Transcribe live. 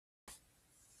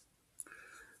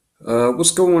What's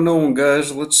going on,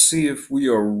 guys? Let's see if we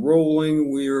are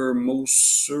rolling. We are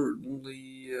most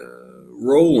certainly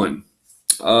rolling.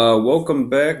 Welcome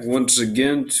back once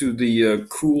again to the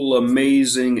cool,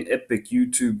 amazing, epic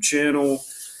YouTube channel.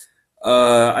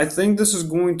 I think this is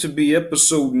going to be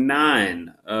episode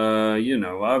 9.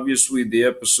 Obviously the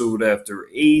episode after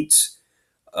 8,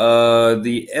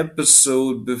 the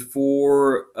episode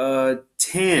before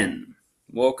 10.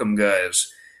 Welcome,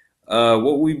 guys.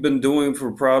 What we've been doing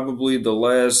for probably the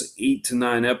last 8 to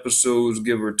 9 episodes,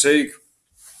 give or take,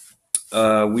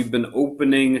 we've been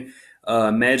opening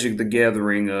Magic the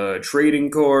Gathering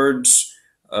trading cards.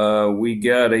 We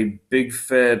got a big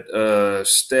fat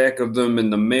stack of them in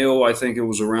the mail. I think it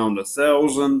was around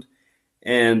 1,000.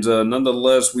 And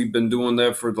nonetheless, we've been doing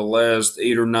that for the last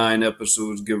 8 or 9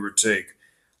 episodes, give or take.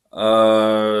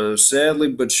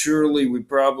 Sadly but surely, we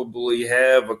probably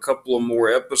have a couple of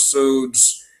more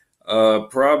episodes,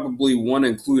 probably one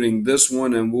including this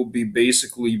one, and we'll be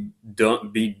basically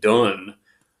done.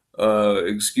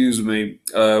 Excuse me,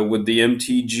 with the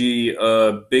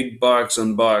MTG big box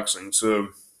unboxing. So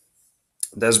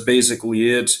that's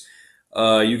basically it.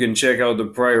 You can check out the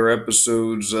prior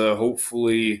episodes,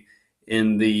 hopefully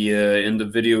in the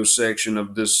video section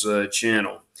of this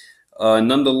channel.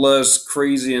 Nonetheless,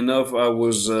 crazy enough, I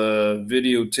was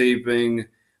videotaping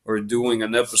or doing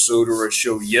an episode or a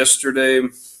show yesterday,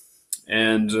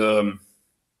 and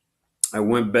I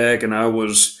went back and I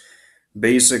was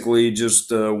basically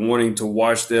just wanting to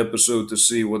watch the episode to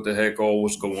see what the heck all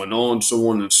was going on, so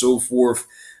on and so forth.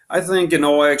 I think in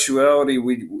all actuality,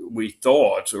 we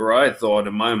thought, or I thought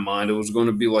in my mind, it was going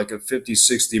to be like a 50,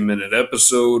 60 minute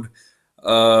episode.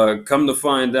 Come to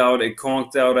find out, it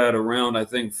conked out at around, I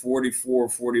think, 44,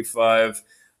 45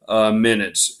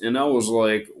 minutes. And I was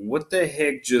like, what the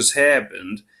heck just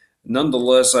happened?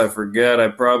 Nonetheless, I forgot I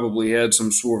probably had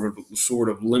some sort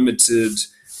of limited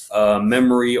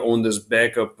memory on this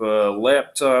backup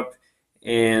laptop,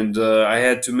 and I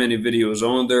had too many videos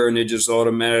on there, and it just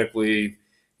automatically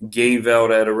gave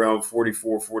out at around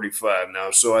 44, 45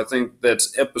 now. So I think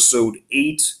that's episode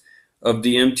 8 of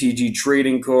the MTG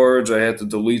trading cards. I had to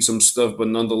delete some stuff, but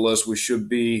nonetheless, we should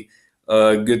be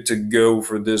good to go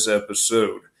for this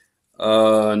episode.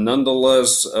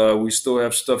 Nonetheless, we still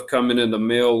have stuff coming in the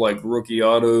mail like rookie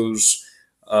autos,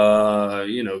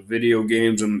 video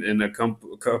games, and a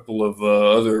couple of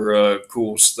other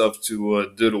cool stuff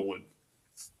to diddle with.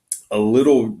 A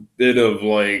little bit of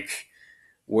like,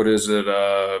 what is it?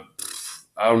 I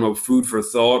don't know, food for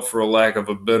thought, for a lack of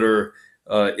a better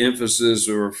emphasis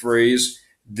or a phrase.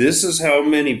 This is how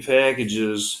many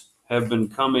packages have been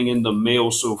coming in the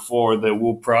mail so far that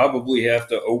we'll probably have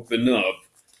to open up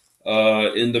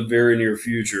in the very near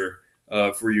future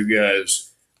for you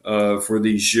guys for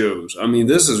these shows. I mean,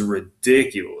 this is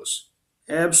ridiculous.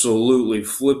 Absolutely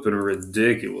flipping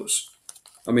ridiculous.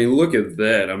 I mean, look at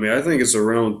that. I mean, I think it's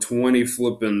around 20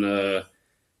 flipping,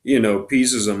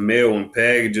 pieces of mail and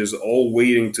packages all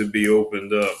waiting to be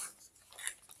opened up.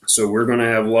 So we're going to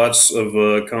have lots of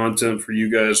content for you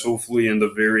guys, hopefully in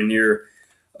the very near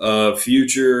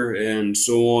future, and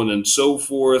so on and so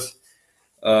forth.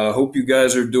 Hope you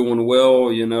guys are doing well.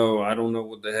 I don't know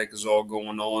what the heck is all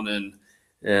going on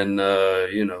in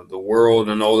the world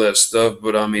and all that stuff,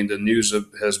 but I mean the news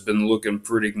has been looking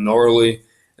pretty gnarly,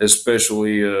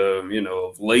 especially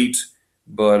of late.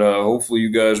 But hopefully you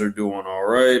guys are doing all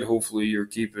right. Hopefully you're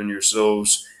keeping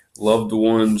yourselves, loved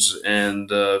ones,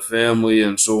 and family,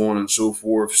 and so on and so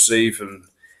forth, safe, and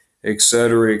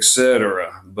etc.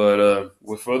 etc. But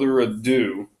without further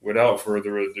ado,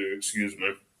 excuse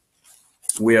me,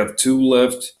 we have two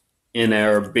left in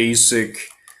our basic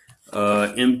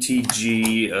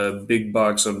MTG big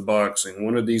box unboxing.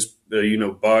 One of these,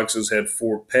 boxes had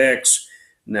 4 packs.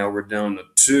 Now we're down to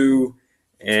 2,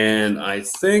 and I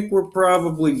think we're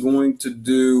probably going to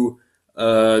do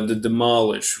the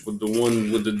demolish with the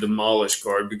one with the demolish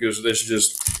card, because that's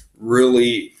just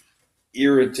really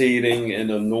irritating and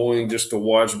annoying just to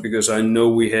watch, because I know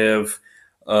we have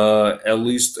at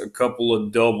least a couple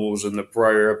of doubles in the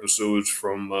prior episodes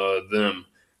from them,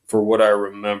 for what I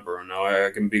remember. Now I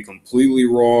can be completely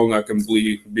wrong. I can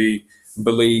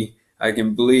I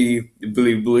can believe,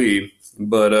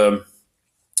 but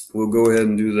we'll go ahead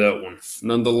and do that one.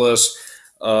 Nonetheless,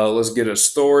 let's get it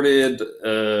started.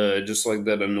 Just like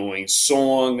that annoying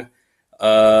song.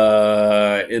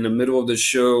 In the middle of the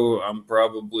show, I'm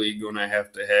probably going to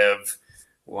have to have,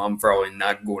 well, I'm probably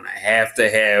not going to have,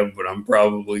 but I'm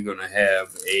probably going to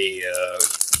have a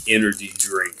energy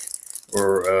drink,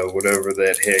 or whatever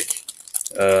that heck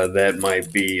that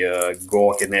might be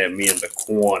gawking at me in the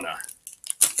corner.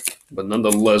 But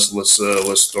nonetheless, let's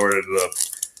start it up.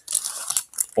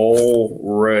 All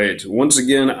right. Once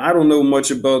again, I don't know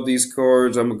much about these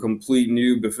cards. I'm a complete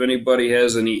noob. If anybody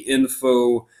has any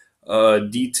info,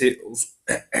 details,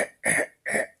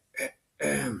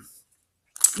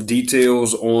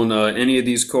 details on any of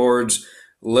these cards,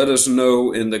 let us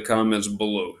know in the comments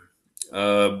below.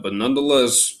 But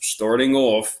nonetheless, starting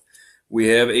off, we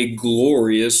have a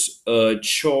glorious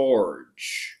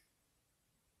charge.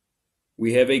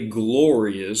 We have a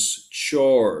glorious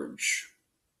charge.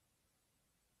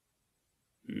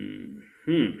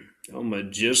 How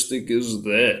majestic is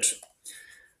that?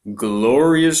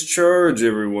 Glorious charge,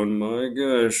 everyone. My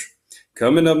gosh.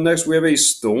 Coming up next, we have a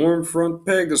Stormfront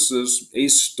Pegasus. A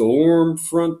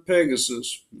Stormfront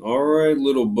Pegasus. All right,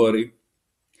 little buddy.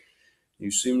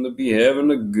 You seem to be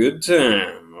having a good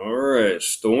time. All right,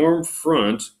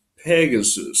 Stormfront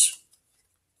Pegasus.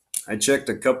 I checked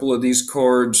a couple of these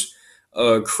cards.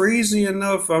 Crazy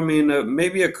enough, I mean,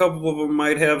 maybe a couple of them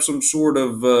might have some sort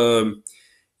of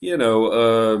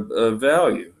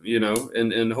value,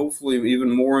 and hopefully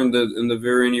even more in the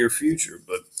very near future.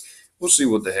 But we'll see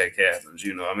what the heck happens.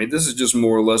 I mean, this is just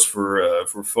more or less for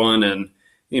fun, and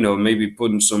maybe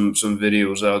putting some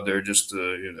videos out there just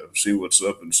to see what's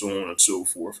up and so on and so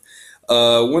forth.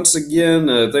 Once again,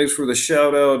 thanks for the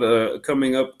shout out.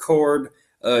 Coming up card.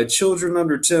 Children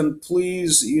under 10,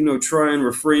 please, try and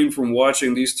refrain from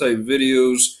watching these type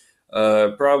videos.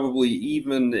 Probably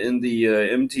even in the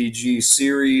MTG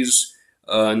series,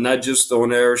 not just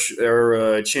on our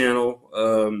channel.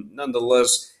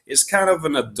 Nonetheless, it's kind of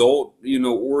an adult,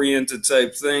 oriented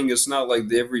type thing. It's not like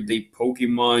the everyday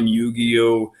Pokemon,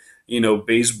 Yu-Gi-Oh,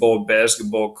 baseball,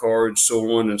 basketball cards,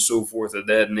 so on and so forth of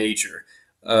that nature.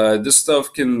 This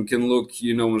stuff can look,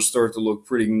 and start to look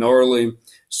pretty gnarly.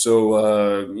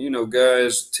 So,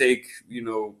 guys, take,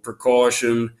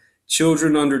 precaution.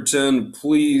 Children under 10,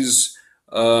 please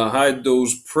hide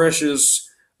those precious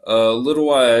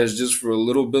little eyes just for a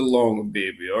little bit longer,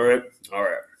 baby. All right? All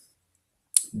right.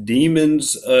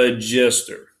 Demons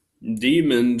Jester.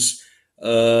 Demons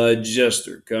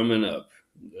Jester coming up.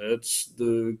 That's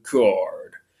the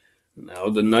card. Now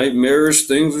the nightmarish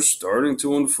things are starting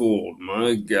to unfold.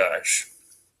 My gosh.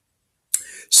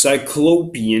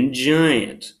 Cyclopean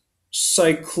Giant.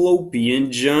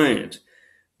 Cyclopean Giant.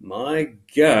 My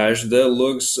gosh, that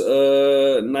looks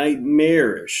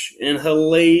nightmarish and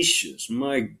hellacious.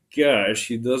 My gosh,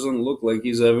 he doesn't look like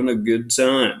he's having a good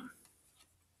time.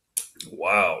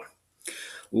 Wow.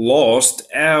 Lost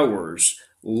Hours.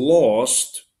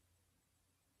 Lost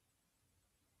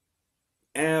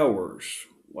Hours.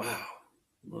 Wow.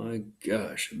 My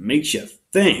gosh, it makes you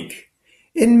think.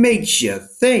 It makes you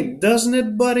think, doesn't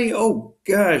it, buddy? Oh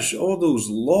gosh, all those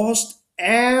lost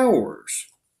hours.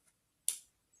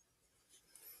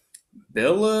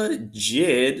 Bella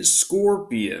Jed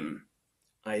Scorpion.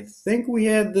 I think we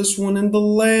had this one in the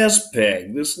last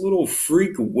pack. This little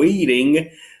freak waiting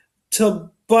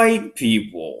to bite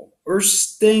people or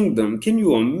sting them. Can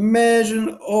you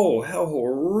imagine? Oh, how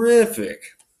horrific.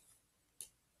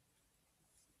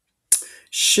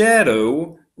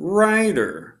 Shadow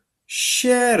Rider.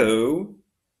 Shadow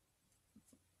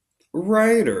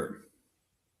Rider.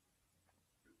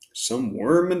 Some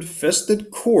worm-infested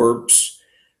corpse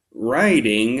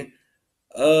riding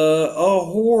a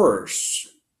horse.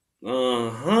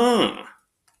 Uh-huh.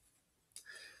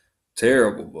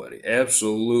 Terrible, buddy.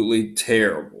 Absolutely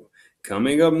terrible.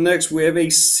 Coming up next, we have a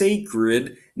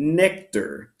Sacred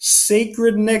Nectar.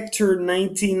 Sacred Nectar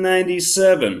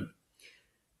 1997.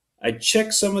 I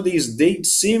checked some of these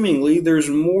dates. Seemingly, there's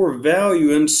more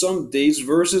value in some dates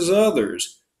versus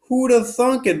others. Who'd have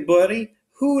thunk it, buddy?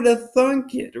 Who'd have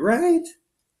thunk it, right?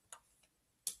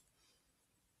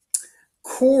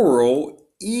 Coral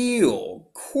Eel.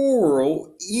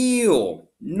 Coral Eel.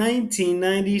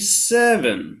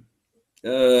 1997.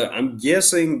 I'm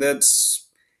guessing that's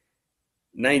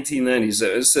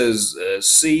 1997. It says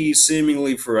C,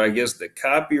 seemingly for, I guess, the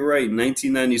copyright.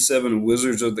 1997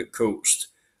 Wizards of the Coast.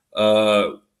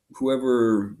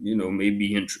 Whoever, may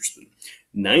be interested.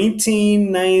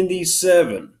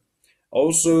 1997.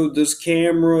 Also, this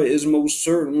camera is most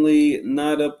certainly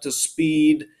not up to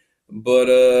speed, but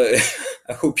I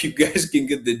hope you guys can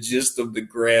get the gist of the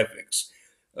graphics.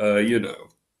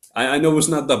 I know it's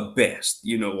not the best,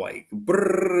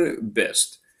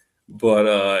 best, but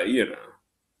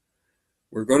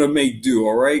we're gonna make do,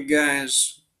 all right,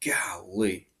 guys?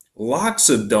 Golly,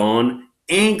 Loxodon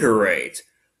Anchorite.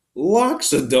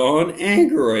 Loxodon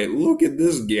Anchorite. Look at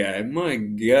this guy. My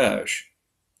gosh.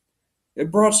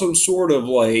 It brought some sort of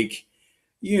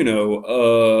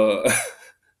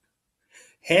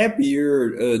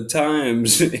happier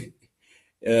times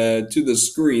to the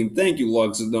screen. Thank you,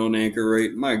 Loxodon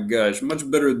Anchorite. My gosh, much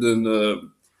better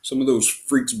than some of those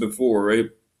freaks before, right?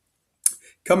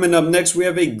 Coming up next, we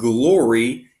have a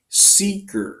Glory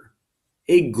Seeker.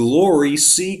 A Glory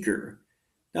Seeker.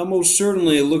 Now, most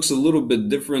certainly, it looks a little bit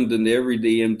different than the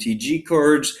everyday MTG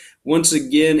cards. Once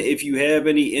again, if you have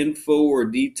any info or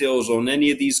details on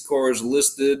any of these cards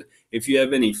listed, if you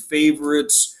have any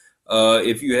favorites,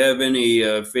 if you have any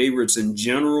favorites in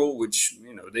general, which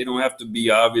they don't have to be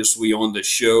obviously on the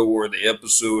show or the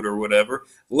episode or whatever,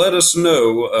 let us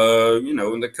know,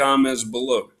 in the comments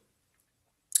below.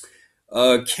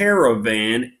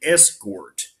 Caravan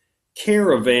Escort.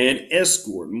 Caravan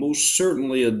Escort, most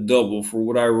certainly a double for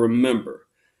what I remember,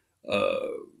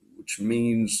 which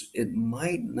means it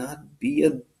might not be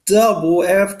a double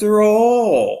after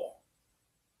all.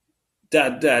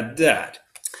 Dot, dot, dot.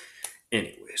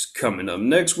 Anyways, coming up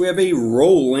next, we have a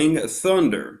Rolling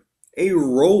Thunder. A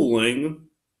Rolling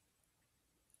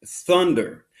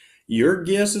Thunder. Your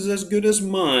guess is as good as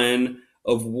mine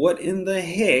of what in the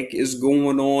heck is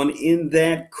going on in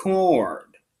that card.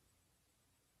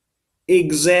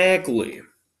 Exactly.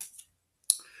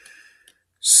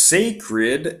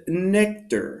 Sacred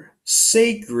Nectar.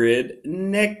 Sacred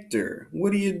Nectar.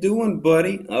 What are you doing,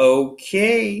 buddy?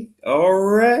 Okay. All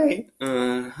right.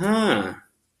 Uh-huh.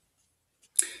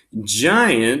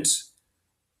 Giant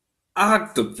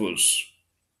Octopus.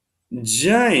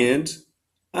 Giant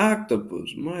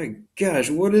Octopus. My gosh,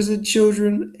 what is it,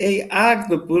 children? A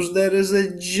octopus that is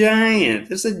a giant.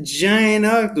 It's a giant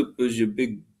octopus, you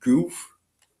big goof.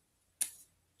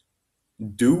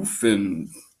 Doof and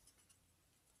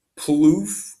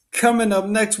ploof. Coming up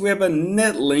next, we have a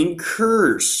Nettling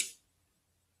Curse.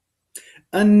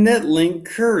 A Nettling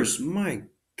Curse. My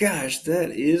gosh,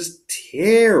 that is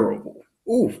terrible.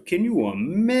 Oh, can you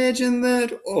imagine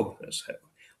that? Oh, that's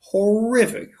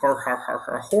horrific.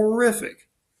 Horrific.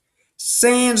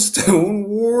 Sandstone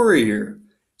Warrior.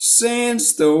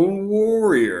 Sandstone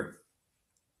Warrior.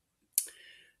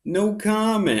 No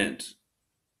comment.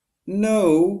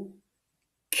 No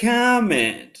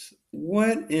comment.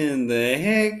 What in the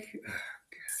heck? Oh,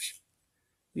 gosh.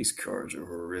 These cards are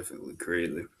horrifically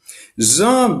crazy.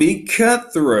 Zombie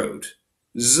Cutthroat.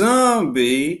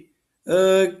 Zombie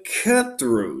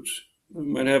Cutthroat. I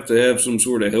might have to have some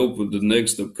sort of help with the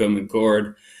next upcoming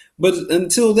card. But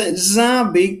until then,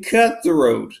 Zombie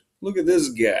Cutthroat. Look at this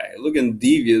guy. Looking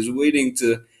devious, waiting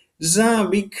to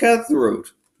Zombie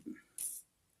Cutthroat.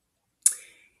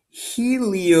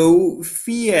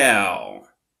 Heliofial.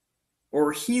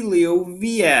 Or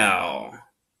Heliovial.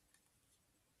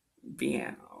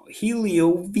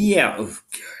 Heliovial. Oh,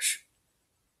 gosh.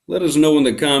 Let us know in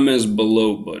the comments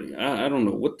below, buddy. I don't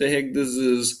know what the heck this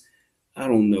is. I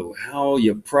don't know how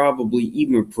you probably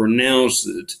even pronounce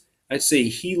it. I'd say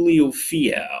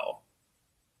Heliofial.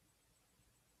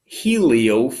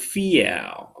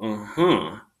 Heliofial.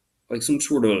 Uh-huh. Like some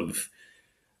sort of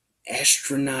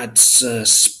astronaut's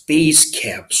space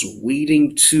capsule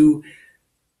waiting to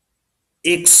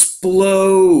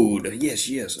explode. Yes,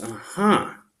 yes.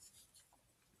 Uh-huh.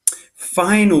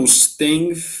 Final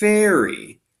Sting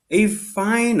Fairy. A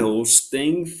Final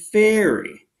Sting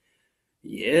Fairy.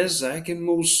 Yes, I can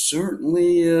most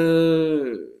certainly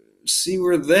see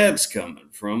where that's coming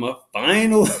from. A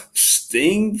Final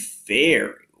Sting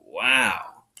Fairy.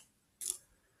 Wow.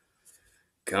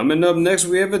 Coming up next,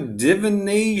 we have a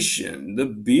Divination. The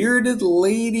bearded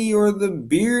lady or the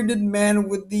bearded man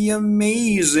with the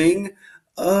amazing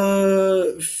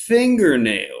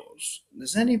fingernails.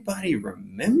 Does anybody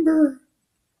remember?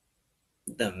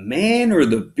 The man or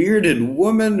the bearded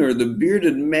woman or the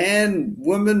bearded man,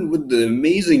 woman with the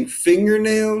amazing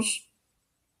fingernails?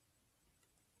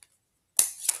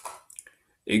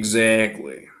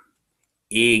 Exactly.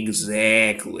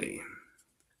 Exactly.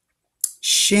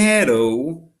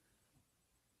 Shadow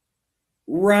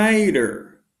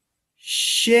Rider.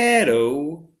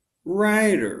 Shadow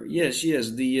Rider. Yes,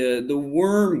 yes, the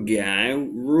worm guy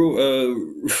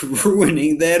ruining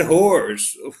that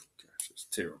horse. Oh, gosh, that's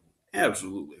terrible.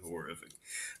 Absolutely horrific.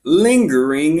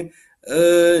 Lingering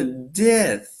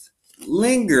death.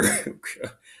 Lingering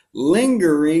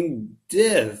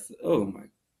death. Oh my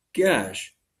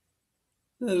gosh.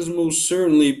 That is most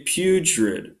certainly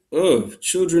putrid. Oh,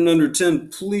 children under 10,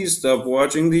 please stop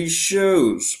watching these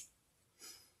shows.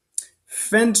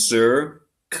 Fencer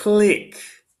Click.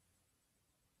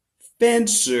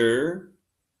 Fencer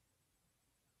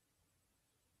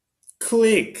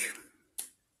Click.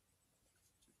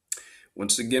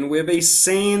 Once again, we have a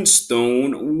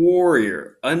Sandstone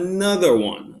Warrior. Another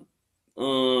one.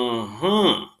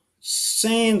 Uh-huh.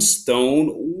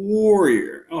 Sandstone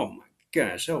Warrior. Oh my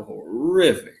gosh, how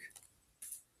horrific.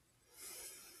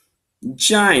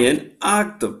 Giant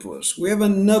octopus. We have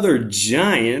another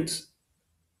giant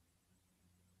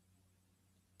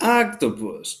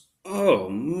octopus. Oh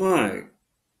my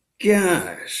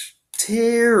gosh.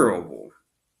 Terrible.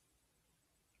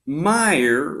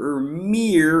 Meyer or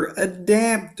Mir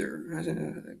adapter. I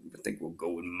think we'll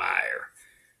go with Meyer.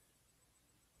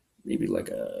 Maybe like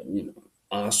a,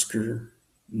 Oscar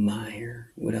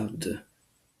Meyer without the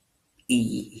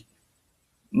E.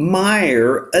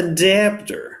 Meyer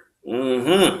adapter.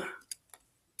 Uh-huh.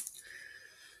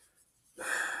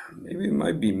 Maybe it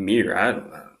might be Mir. I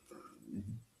don't know.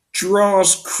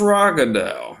 Draws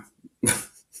crocodile.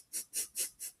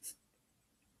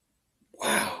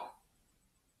 Wow.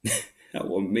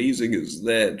 How amazing is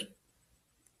that?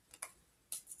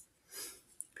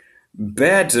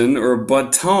 Baton or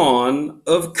baton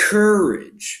of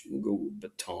courage. We'll go with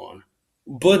baton.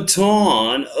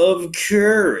 Baton of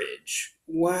courage.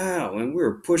 Wow. And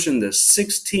we're pushing the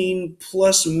 16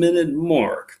 plus minute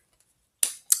mark.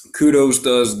 Kudos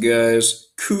to us, guys.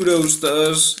 Kudos to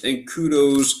us, and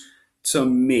kudos to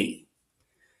me.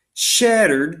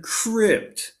 Shattered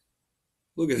crypt.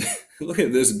 Look at look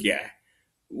at this guy.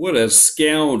 What a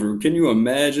scoundrel. Can you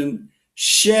imagine?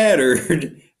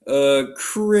 Shattered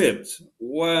crypt.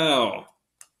 Wow.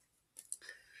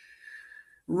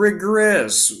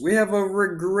 Regress. We have a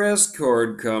regress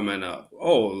card coming up.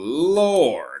 Oh,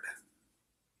 Lord.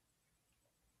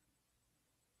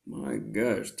 My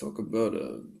gosh, talk about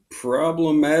a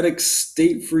problematic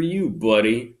state for you,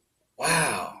 buddy.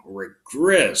 Wow,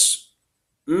 regress.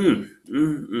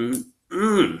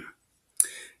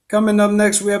 Coming up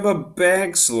next, we have a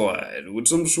backslide with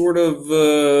some sort of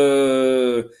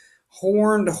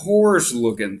horned horse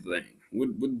looking thing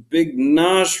with big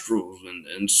nostrils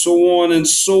and so on and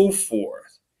so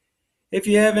forth. If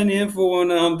you have any info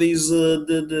on these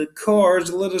the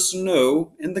cards, let us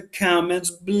know in the comments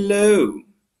below.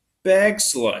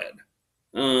 Backslide.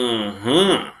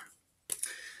 Uh-huh.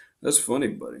 That's funny,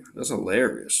 buddy. That's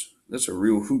hilarious. That's a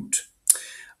real hoot.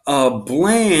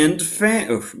 Bland, yeah,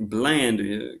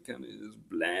 kind of is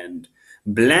bland.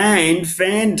 Blind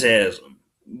phantasm.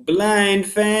 Blind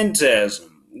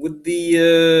phantasm with the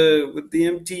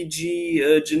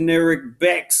MTG generic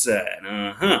backside.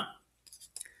 Uh-huh.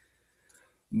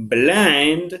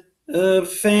 Blind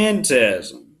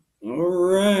phantasm. All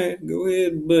right, go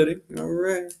ahead, buddy. All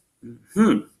right.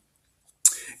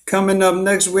 Coming up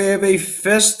next, we have a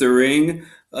festering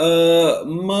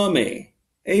mummy.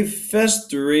 A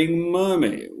festering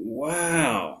mummy.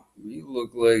 Wow. You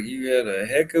look like you had a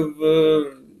heck of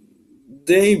a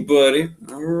day, buddy.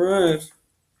 All right.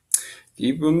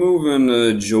 Keep it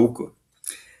moving, Joker.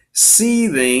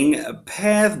 Seething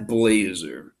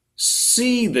Pathblazer.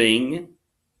 Seething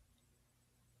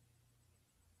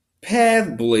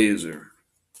Pathblazer.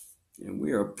 And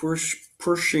we are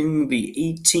pushing the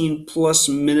 18 plus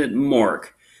minute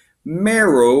mark.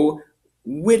 Marrow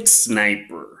Wit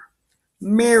Sniper.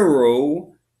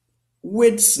 Marrow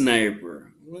Wit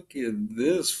Sniper. Look at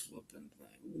this flipping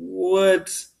thing.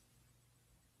 What?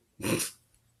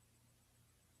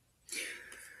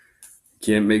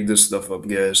 Can't make this stuff up,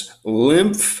 guys.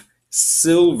 Lymph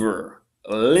Silver.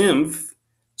 Lymph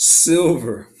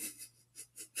Silver.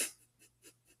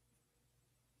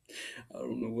 I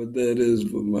don't know what that is,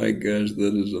 but my gosh,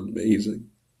 that is amazing.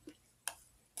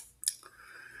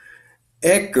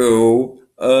 Echo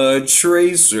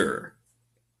Tracer.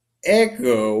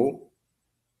 Echo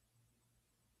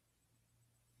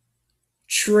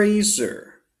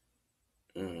Tracer.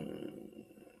 Yeah.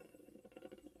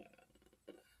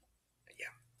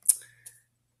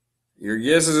 Your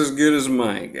guess is as good as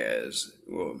mine, guys.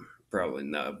 Well, probably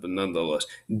not, but nonetheless.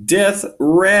 Death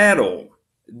Rattle.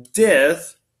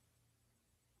 Death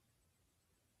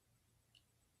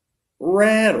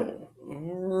Rattle.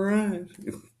 All right.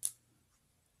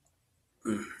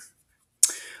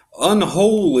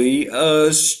 Unholy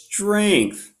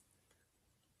Strength.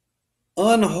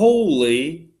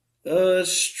 Unholy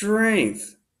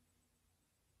Strength.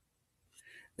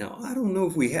 Now, I don't know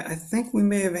if I think we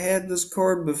may have had this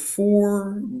card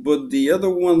before, but the other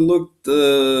one looked,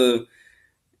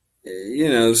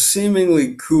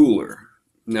 seemingly cooler.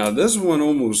 Now, this one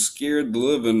almost scared the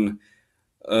living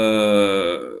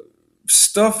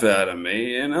stuff out of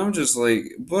me, and I'm just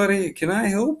like, buddy, can I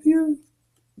help you?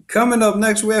 Coming up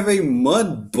next, we have a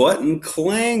Mud Button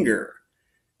Clanger.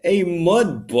 A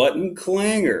Mud Button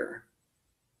Clanger.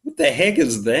 What the heck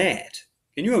is that?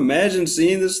 Can you imagine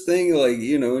seeing this thing, like,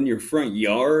 in your front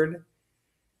yard?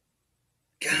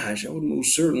 Gosh, I would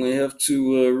most certainly have to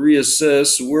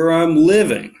reassess where I'm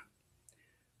living.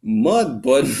 Mud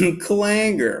Button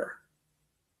Clanger.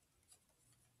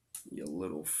 You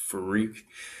little freak.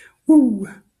 Woo.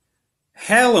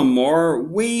 Halimar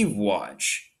Wave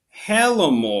Watch.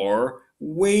 Halimar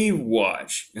Wave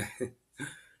Watch.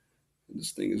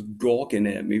 This thing is gawking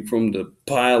at me from the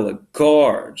pile of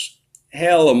cards.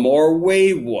 Halimar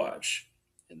Wave Watch.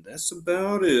 And that's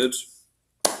about it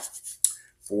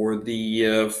for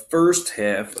the first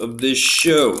half of this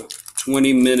show.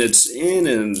 20 minutes in,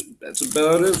 and that's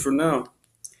about it for now.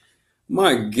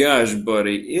 My gosh,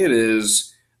 buddy, it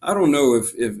is. I don't know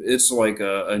if it's like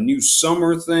a new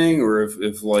summer thing or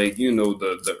if like,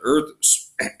 the earth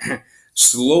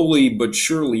slowly but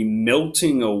surely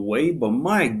melting away. But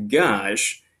my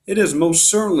gosh, it has most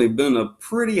certainly been a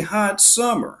pretty hot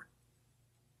summer.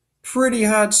 Pretty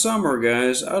hot summer,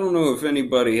 guys. I don't know if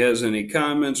anybody has any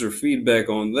comments or feedback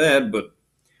on that, but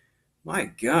my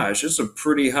gosh, it's a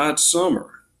pretty hot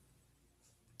summer.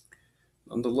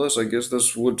 Nonetheless, I guess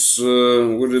that's what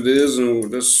it is,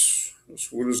 and that's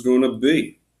what it's going to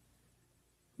be.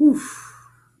 Whew.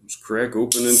 Let's crack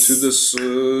open into this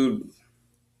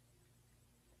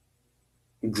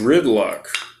gridlock.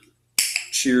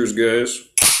 Cheers, guys.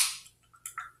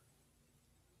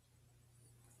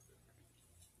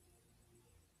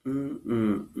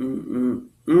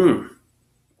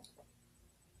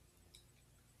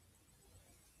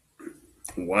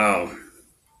 Wow.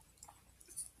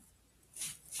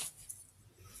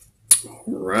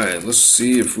 All right, let's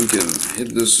see if we can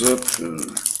hit this up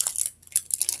and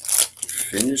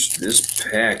finish this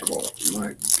pack off.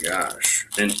 My gosh.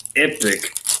 An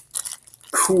epic,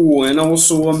 cool, and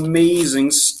also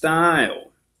amazing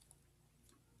style.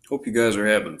 Hope you guys are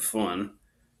having fun.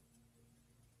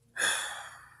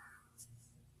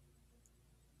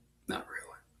 Not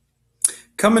really.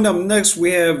 Coming up next,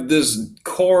 we have this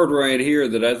card right here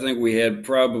that I think we had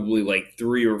probably like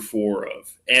 3 or 4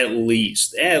 of. At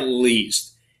least. At least.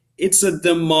 It's a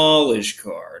Demolish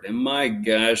card. And my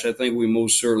gosh, I think we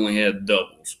most certainly had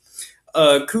doubles.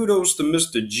 Kudos to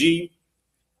Mr. G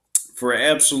for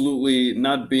absolutely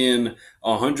not being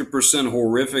 100%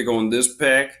 horrific on this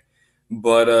pack.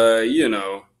 But,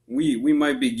 we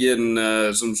might be getting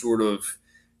some sort of,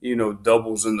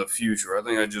 doubles in the future. I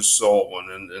think I just saw one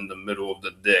in the middle of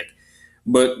the deck.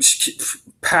 But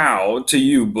pow to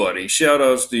you, buddy. Shout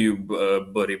outs to you,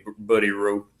 buddy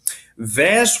Rope.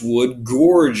 Vastwood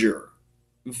Gorger.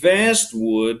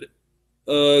 Vastwood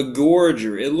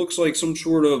Gorger. It looks like some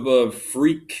sort of a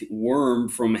freak worm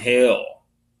from hell.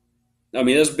 I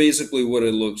mean, that's basically what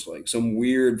it looks like. Some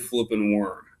weird flipping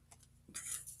worm.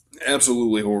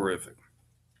 Absolutely horrific.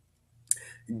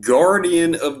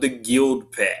 Guardian of the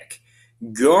Guild Pack.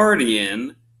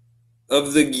 Guardian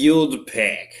of the Guild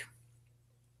Pack.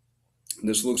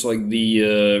 This looks like the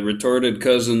retarded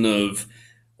cousin of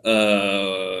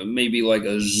maybe like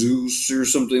a Zeus or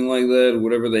something like that,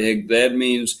 whatever the heck that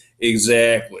means.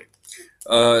 Exactly.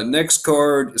 Next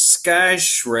card, Sky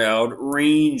Shroud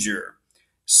Ranger.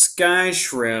 Sky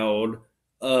Shroud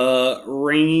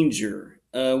Ranger.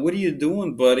 What are you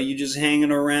doing, buddy? You just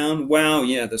hanging around? Wow,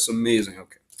 yeah, that's amazing.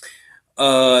 Okay.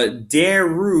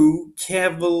 Daru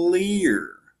Cavalier.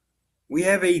 We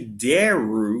have a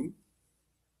Daru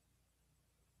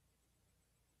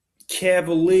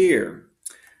Cavalier.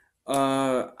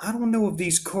 I don't know if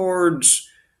these cards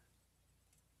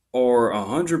are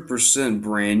 100%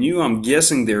 brand new. I'm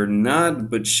guessing they're not,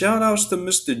 but shout outs to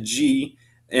Mr. G.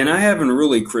 And I haven't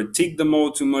really critiqued them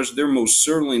all too much. They're most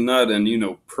certainly not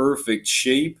in, perfect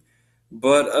shape,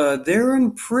 but they're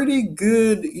in pretty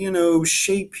good,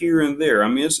 shape here and there. I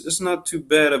mean, it's not too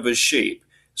bad of a shape.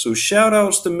 So shout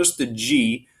outs to Mr.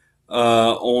 G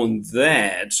on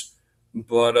that.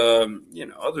 But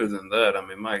other than that, I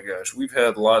mean, my gosh, we've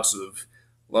had lots of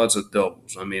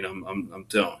doubles. I mean, I'm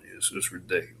telling you, it's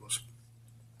ridiculous.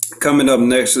 Coming up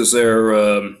next is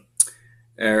our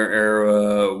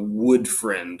wood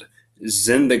friend,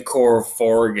 Zendikar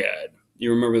Fargad.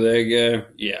 You remember that guy?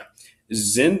 Yeah,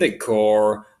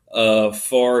 Zendikar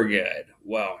Fargad.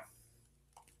 Wow,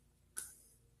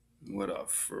 what a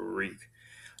freak!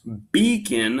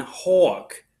 Beacon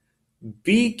Hawk.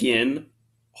 Beacon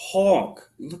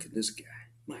Hawk. Look at this guy.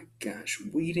 My gosh,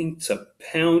 waiting to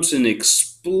pounce and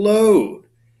explode.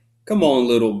 Come on,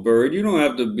 little bird. You don't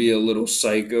have to be a little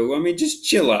psycho. I mean, just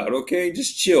chill out, okay?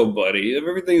 Just chill, buddy.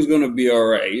 Everything's going to be all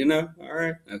right, All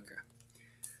right? Okay.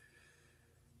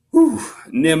 Whew.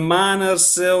 Nemana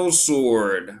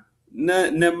Sellsword.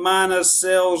 Nemana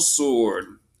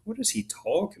Sellsword. What is he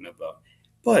talking about?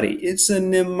 Buddy, it's a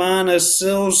Nemana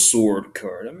Sellsword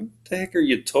card. I mean, what the heck are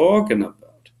you talking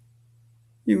about?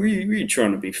 You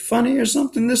trying to be funny or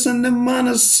something? This ain't the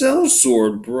Monticello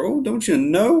sword, bro. Don't you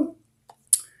know?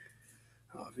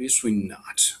 Obviously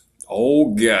not.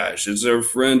 Oh gosh, it's our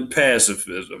friend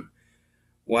pacifism.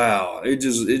 Wow, it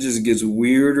just gets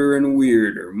weirder and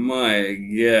weirder. My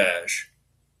gosh.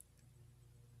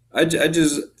 I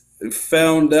just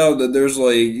found out that there's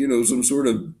like, some sort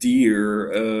of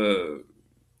deer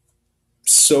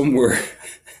somewhere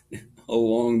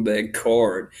along that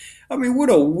card. I mean, what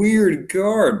a weird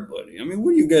card, buddy. I mean,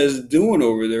 what are you guys doing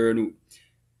over there in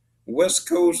West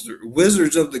Coast or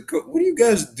Wizards of the Coast? What are you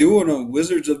guys doing on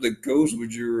Wizards of the Coast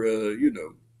with your,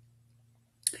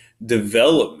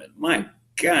 development? My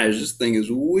gosh, this thing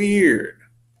is weird.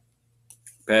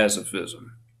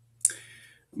 Pacifism.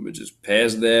 I'm gonna just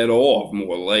pass that off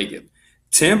more like it.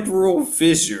 Temporal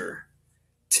fissure.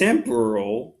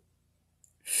 Temporal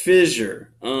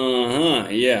fissure. Uh huh.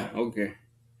 Yeah. Okay.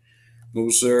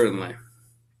 Most certainly.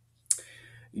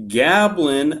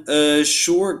 Goblin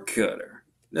shortcutter.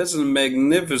 That's a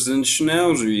magnificent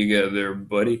schnauzer you got there,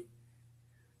 buddy.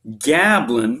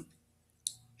 Goblin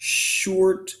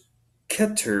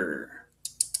shortcutter.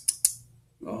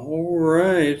 All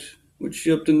right. What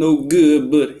you up to no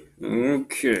good, buddy?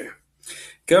 Okay.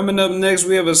 Coming up next,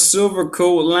 we have a silver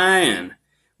coat lion.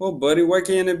 Well, buddy, why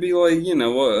can't it be like,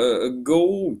 a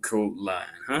gold coat lion,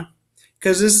 huh?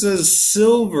 Because it's a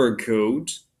silver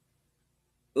coat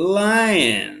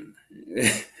lion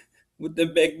with the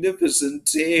magnificent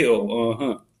tail.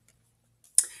 Uh-huh.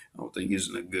 I don't think he's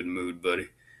in a good mood, buddy.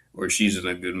 Or she's in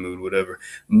a good mood, whatever.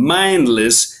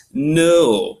 Mindless,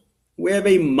 no. We have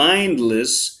a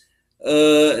mindless,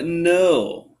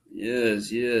 no.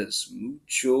 Yes, yes.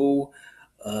 Mucho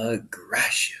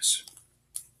gracias.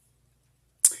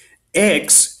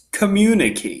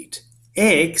 Excommunicate.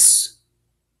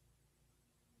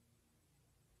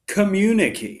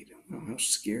 Excommunicate. Oh, how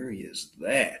scary is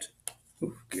that?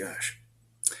 Oh, gosh.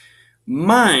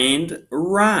 Mind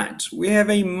rot. We have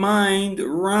a mind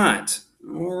rot.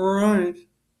 All right.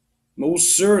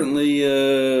 Most certainly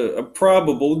a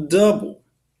probable double.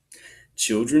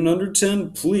 Children under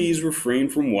 10, please refrain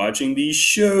from watching these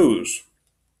shows.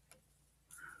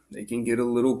 They can get a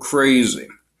little crazy.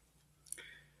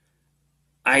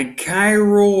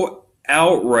 Ichiral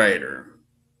Outrider.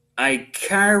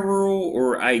 Ichiral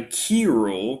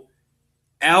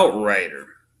Outrider.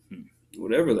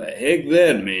 Whatever the heck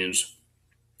that means.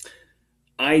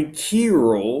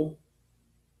 Ichiral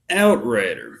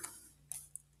Outrider.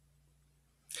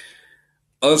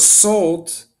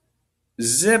 Assault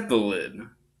Zeppelin.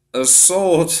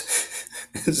 Assault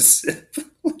Zeppelin.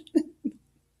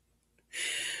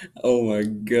 Oh my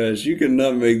gosh, you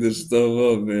cannot make this stuff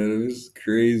up, man. This is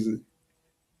crazy.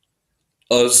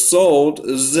 Assault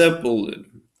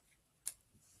Zeppelin.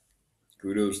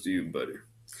 Kudos to you, buddy.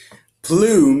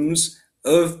 Plumes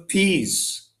of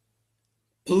Peace.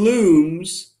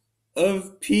 Plumes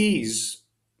of Peace.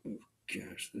 Oh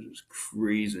gosh, that is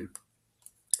crazy.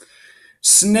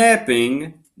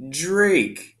 Snapping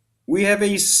Drake. We have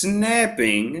a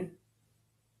snapping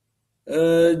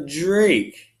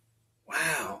Drake.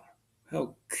 Wow.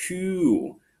 How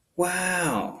cool.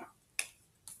 Wow.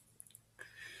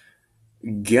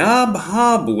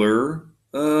 Gobhobbler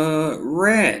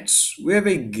rats. We have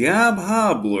a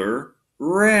gobhobbler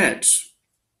rats.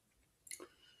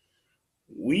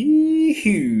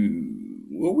 Wee-hoo.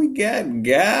 Well, we got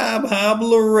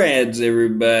gobhobbler rats,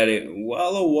 everybody.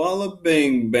 Walla walla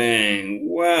bang bang.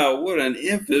 Wow, what an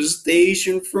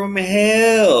infestation from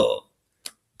hell.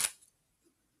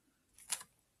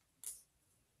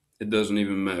 It doesn't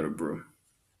even matter, bro.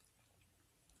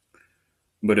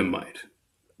 But it might.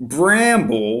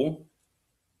 Bramble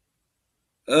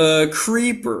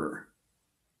creeper.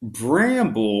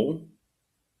 Bramble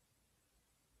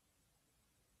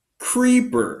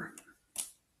creeper.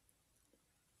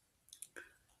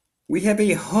 We have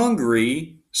a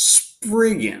hungry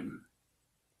spriggan.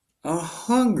 A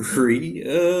hungry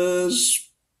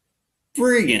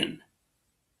spriggan.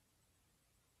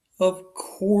 Of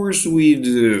course we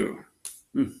do.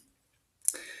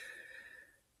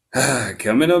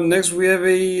 Coming up next, we have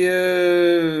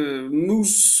a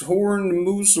horned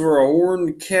moose or a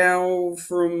horned cow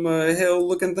from hell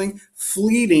looking thing.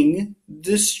 Fleeting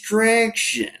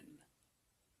distraction.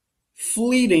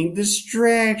 Fleeting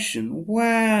distraction.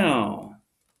 Wow.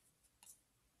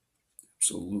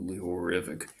 Absolutely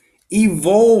horrific.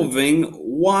 Evolving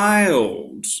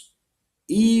wilds.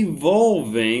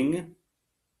 Evolving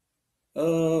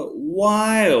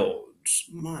wilds.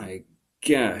 My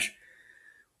gosh.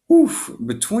 Oof.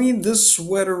 Between this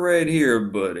sweater right here,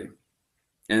 buddy,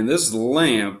 and this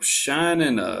lamp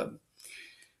shining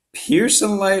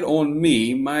Piercing light on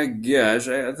me, my gosh,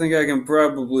 I think I can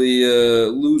probably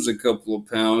lose a couple of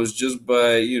pounds just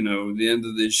by, the end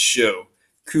of this show.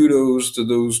 Kudos to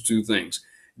those two things.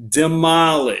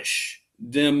 Demolish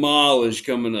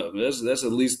coming up. That's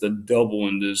at least a double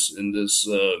in this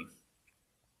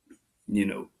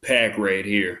pack right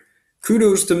here.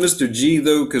 Kudos to Mr. G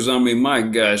though, because I mean, my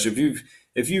gosh, if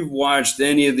you've watched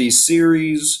any of these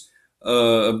series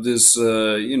of this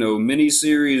mini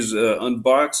series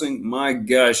unboxing, my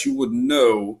gosh, you would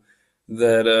know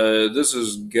that this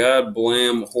is god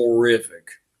blam horrific.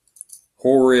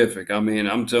 I mean,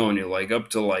 I'm telling you, like up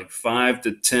to like 5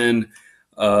 to 10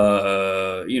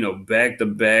 back to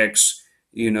backs,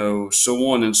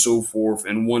 so on and so forth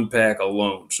in one pack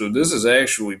alone. So this is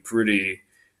actually pretty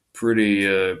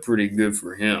good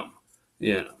for him.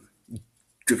 Yeah.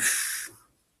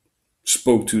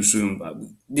 Spoke too soon, Bob.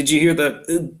 Did you hear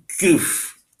that?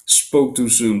 Goof. Spoke too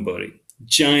soon, buddy.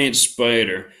 Giant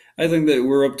spider. I think that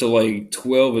we're up to like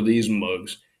 12 of these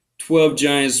mugs. 12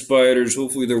 giant spiders.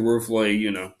 Hopefully they're worth like,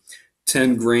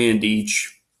 10 grand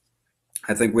each.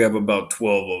 I think we have about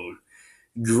 12 of them.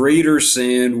 Greater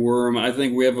sandworm. I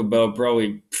think we have about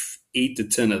probably 8 to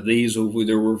 10 of these. Hopefully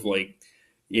they're worth like,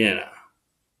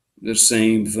 the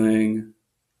same thing.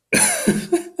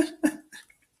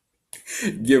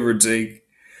 Give or take.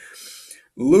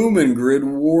 Lumen Grid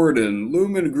Warden.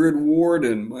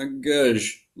 My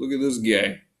gosh, look at this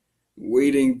guy.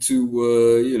 Waiting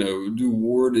to, do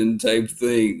warden type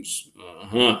things.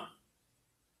 Uh-huh.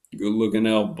 Good looking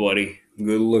out, buddy.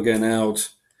 Good looking out.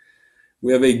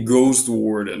 We have a Ghost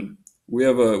Warden. We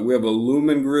have a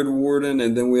Lumen Grid Warden,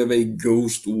 and then we have a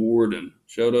Ghost Warden.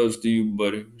 Shout outs to you,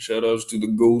 buddy. Shout outs to the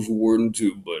Ghost Warden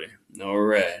too, buddy. All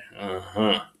right.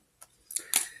 Uh-huh.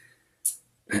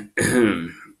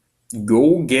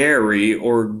 Golgari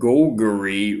or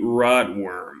Golgari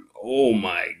Rotworm. Oh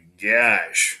my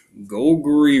gosh.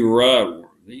 Golgari Rotworm.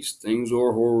 These things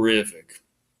are horrific.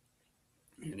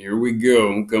 And here we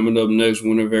go. Coming up next,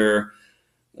 one of our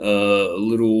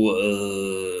little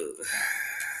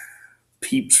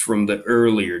peeps from the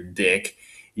earlier deck.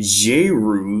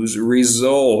 Jayru's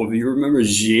Resolve. You remember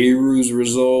Jayru's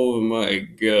Resolve? My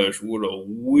gosh, what a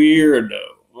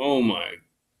weirdo. Oh my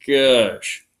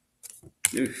gosh.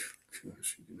 Oof,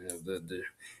 gosh, you can have that there.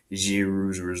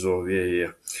 Jayru's Resolve.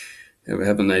 Yeah.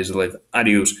 Have a nice life.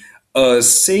 Adios.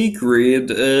 Sacred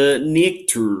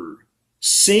Nectar.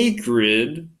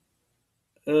 Sacred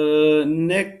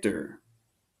Nectar.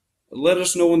 Let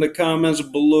us know in the comments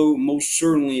below. Most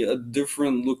certainly a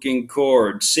different looking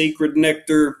card. Sacred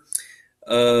Nectar.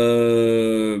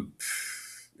 It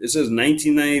says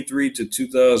 1993 to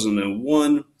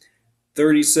 2001.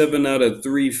 37 out of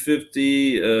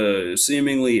 350.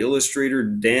 Seemingly illustrator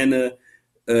Dana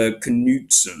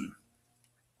Knutson.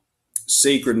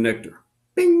 Sacred Nectar.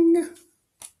 Bing.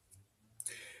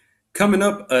 Coming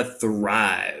up, a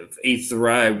Thrive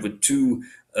with two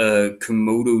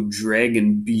Komodo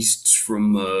dragon beasts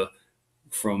from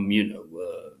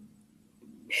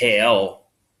hell.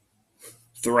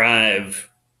 Thrive.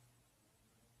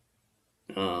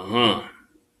 Uh-huh.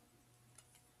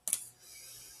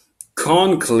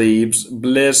 Conclave's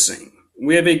Blessing.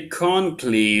 We have a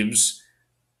Conclave's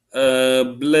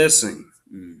Blessing.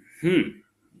 I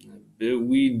bet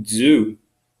we do.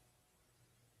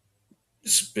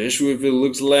 Especially if it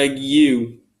looks like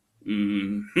you.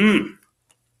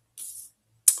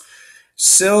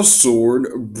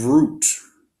 Sellsword Brute.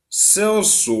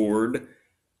 Sellsword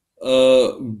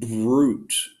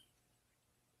Brute.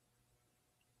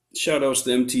 Shout outs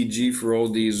to MTG for all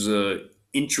these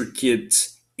intricate,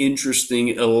 interesting,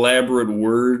 elaborate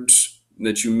words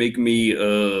that you make me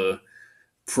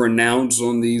pronounce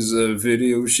on these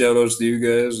videos. Shout outs to you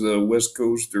guys, West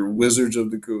Coast or Wizards of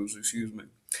the Coast, excuse me.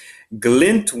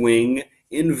 Glintwing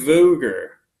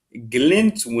Invoker.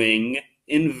 Glintwing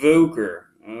Invoker.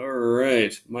 All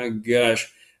right. My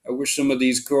gosh. I wish some of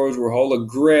these cards were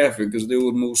holographic because they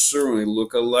would most certainly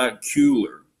look a lot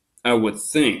cooler. I would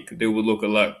think they would look a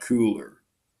lot cooler.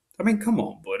 I mean, come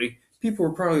on, buddy. People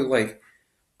are probably like,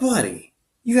 buddy,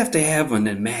 you have to have an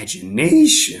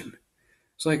imagination.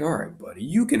 It's like, all right, buddy,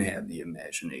 you can have the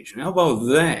imagination. How about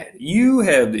that? You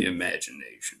have the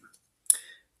imagination.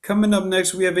 Coming up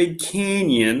next, we have a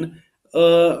Canyon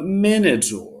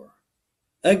Minotaur.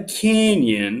 A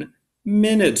Canyon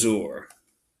Minotaur.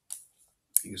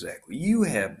 Exactly. You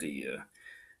have the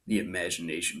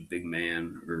imagination, big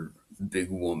man or big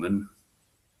woman.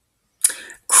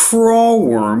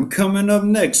 Crawworm coming up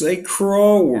next. A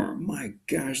Crawworm. My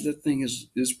gosh, that thing is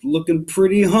looking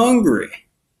pretty hungry.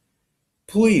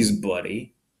 Please,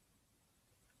 buddy.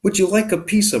 Would you like a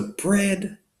piece of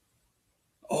bread?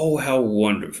 Oh, how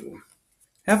wonderful.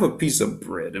 Have a piece of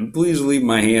bread and please leave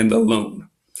my hand alone.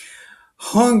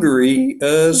 Hungry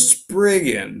as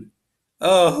Spriggan.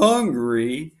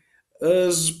 Hungry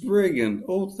as Spriggan.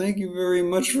 Oh, thank you very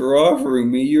much for offering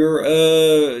me your,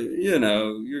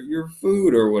 your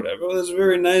food or whatever. Oh, that's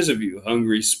very nice of you,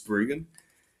 Hungry Spriggan.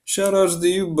 Shout outs to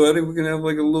you, buddy. We can have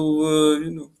like a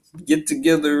little, get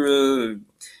together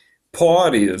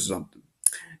party or something.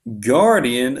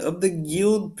 Guardian of the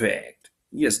Guild Pact.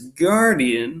 Yes,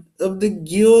 Guardian of the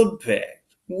Guild Pact.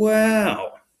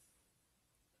 Wow.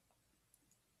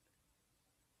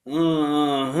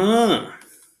 Uh huh.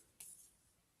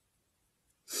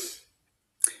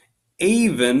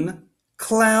 Avon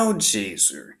Cloud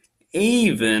Chaser.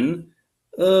 Avon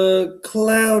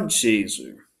Cloud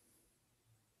Chaser.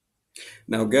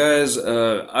 Now, guys,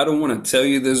 I don't want to tell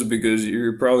you this because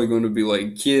you're probably going to be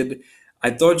like, kid, I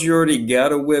thought you already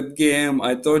got a webcam.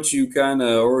 I thought you kind of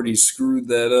already screwed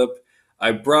that up.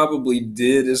 I probably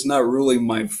did. It's not really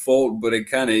my fault, but it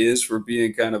kind of is for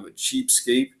being kind of a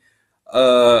cheapskate.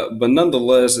 But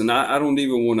nonetheless, and I don't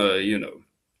even want to,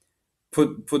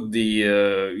 put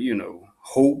the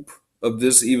hope of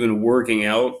this even working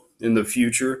out in the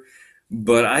future.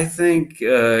 But I think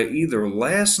either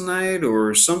last night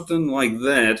or something like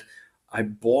that, I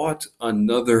bought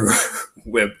another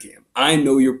webcam. I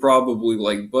know you're probably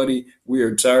like, buddy, we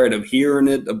are tired of hearing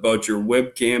it about your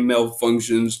webcam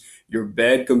malfunctions, your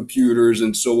bad computers,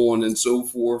 and so on and so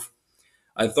forth.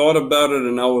 I thought about it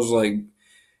and I was like,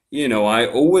 I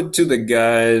owe it to the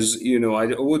guys,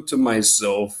 I owe it to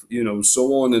myself,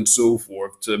 so on and so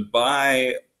forth, to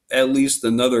buy at least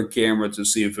another camera to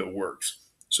see if it works.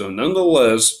 So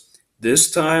nonetheless, this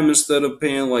time instead of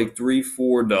paying like $3,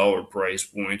 $4 price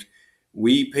point,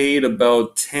 we paid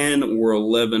about 10 or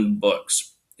 11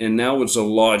 bucks. And now it's a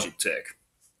Logitech.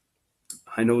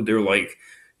 I know they're like,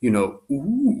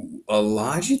 ooh, a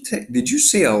Logitech. Did you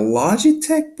say a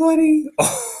Logitech, buddy?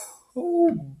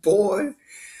 Oh boy.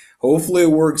 Hopefully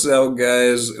it works out,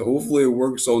 guys. Hopefully it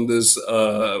works on this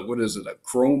what is it, a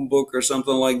Chromebook or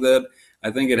something like that.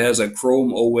 I think it has a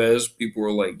Chrome OS. People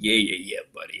are like, yeah, yeah, yeah,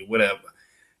 buddy, whatever.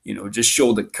 Just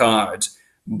show the cards.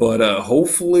 But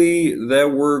hopefully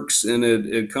that works and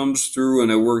it comes through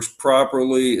and it works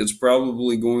properly. It's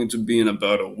probably going to be in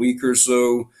about a week or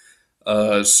so.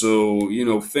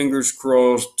 So, fingers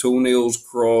crossed, toenails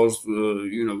crossed,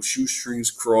 shoestrings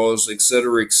crossed,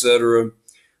 etc., etc.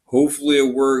 Hopefully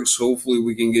it works. Hopefully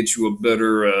we can get you a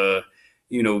better,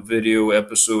 video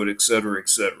episode, etc.,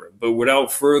 etc. But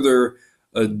without further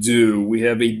ado, we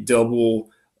have a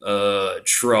double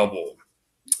trouble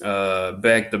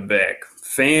back to back.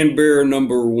 Fan bear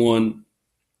number one.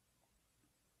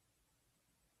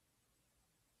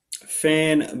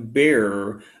 Fan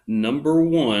bearer number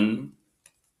one.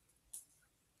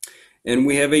 And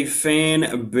we have a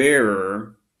fan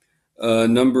bearer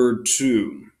number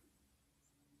two.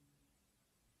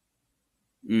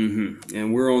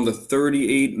 And we're on the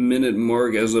 38-minute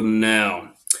mark as of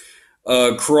now.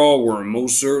 Crawworm,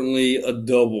 most certainly a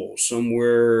double,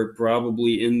 somewhere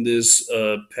probably in this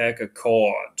pack of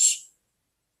cards.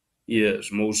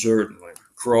 Yes, most certainly.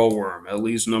 Crawworm, at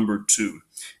least number two.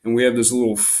 And we have this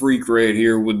little freak right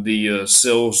here with the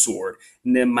cell sword,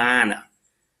 Nemana.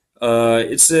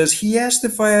 It says he asked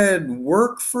if I had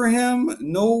work for him.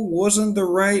 No, wasn't the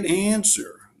right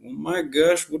answer. Oh my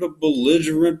gosh, what a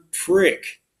belligerent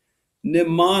prick.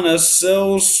 Nimana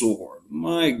Sellsword.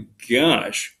 My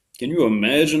gosh. Can you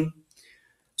imagine?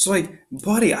 It's like,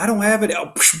 buddy, I don't have it.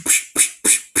 Oh, psh, psh, psh,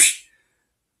 psh, psh.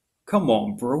 Come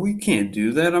on, bro. You can't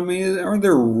do that. I mean, aren't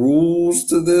there rules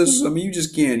to this? I mean, you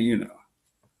just can't,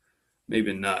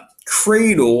 Maybe not.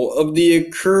 Cradle of the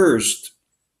Accursed.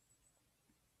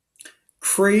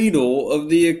 Cradle of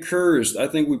the Accursed. I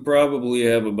think we probably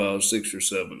have about 6 or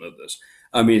 7 of this.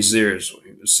 I mean,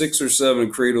 seriously, 6 or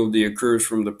 7 Cradle of the Accursed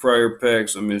from the prior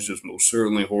packs. I mean, it's just most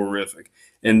certainly horrific.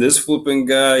 And this flipping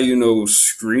guy,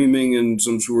 screaming in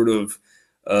some sort of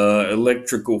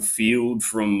electrical field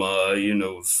from,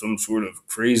 some sort of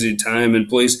crazy time and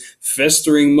place.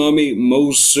 Festering Mummy,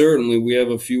 most certainly we have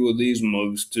a few of these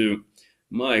mugs too.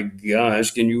 My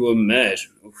gosh, can you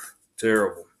imagine? Oof,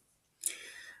 terrible.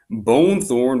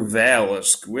 Bonethorn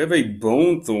Valisk. We have a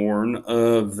Bonethorn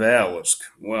Valisk.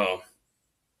 Wow.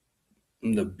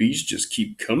 And the beasts just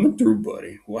keep coming through,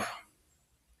 buddy. Wow.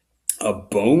 A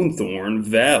Bonethorn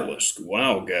Valisk.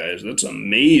 Wow, guys, that's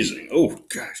amazing. Oh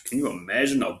gosh, can you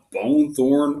imagine a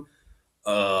Bonethorn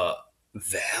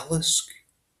Valisk?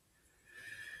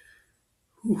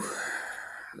 Whew.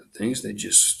 The things that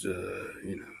just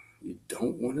you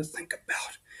don't want to think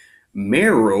about.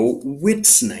 Marrow Wit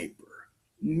Sniper.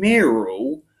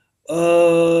 Marrow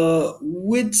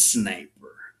Wit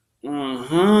Sniper.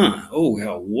 Uh-huh. Oh,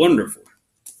 how wonderful.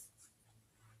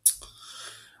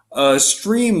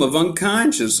 Stream of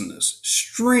unconsciousness.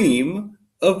 Stream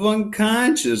of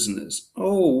unconsciousness.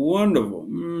 Oh, wonderful.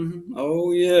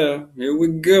 Oh, yeah. Here we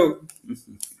go.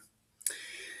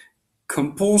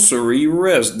 Compulsory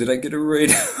rest. Did I get it right?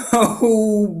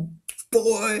 Oh,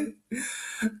 boy.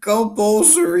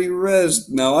 Compulsory rest.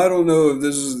 Now, I don't know if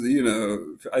this is,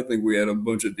 I think we had a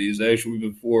bunch of these actually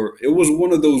before. It was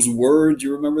one of those words.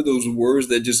 You remember those words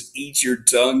that just eat your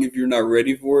tongue if you're not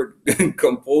ready for it?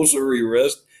 Compulsory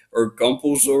rest or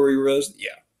compulsory rest?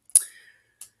 Yeah,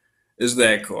 is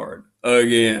that card.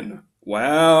 Again.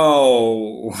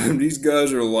 Wow. These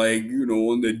guys are like,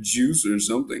 on the juice or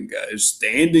something, guys.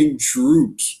 Standing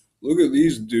troops. Look at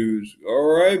these dudes.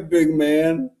 All right, big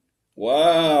man.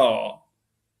 Wow.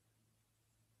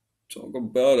 Talk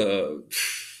about a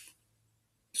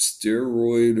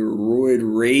steroid or roid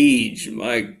rage.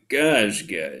 My gosh,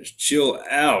 guys, chill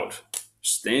out.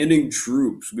 Standing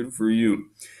troops, good for you.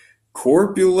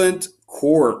 Corpulent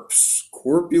corpse.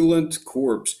 Corpulent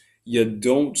corpse. You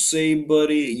don't say,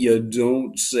 buddy, you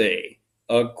don't say.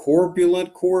 A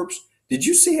corpulent corpse? Did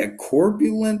you say a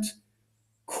corpulent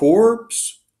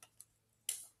corpse?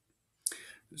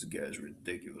 This guy's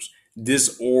ridiculous.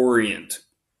 Disorient.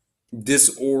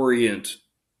 Disorient.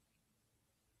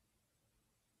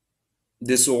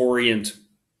 Disorient.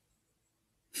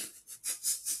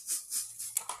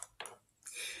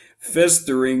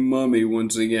 Festering mummy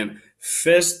once again.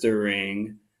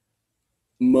 Festering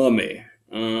mummy.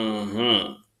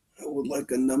 Uh-huh. I would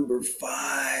like a number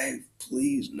 5,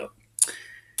 please. No.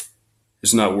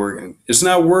 It's not working. It's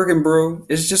not working, bro.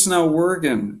 It's just not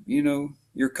working.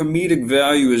 Your comedic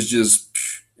value is just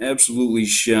absolutely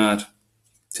shot.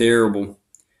 Terrible.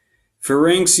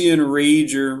 Phyrexian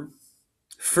Rager.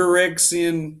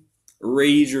 Phyrexian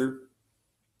Rager.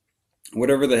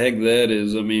 Whatever the heck that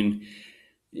is. I mean,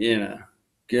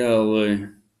 golly.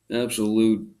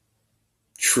 Absolute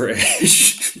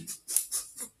trash.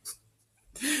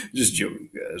 Just joking,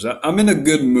 guys. I'm in a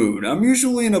good mood. I'm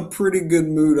usually in a pretty good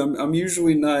mood. I'm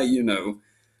usually not,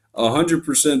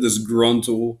 100%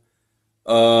 disgruntled.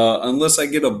 Unless I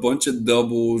get a bunch of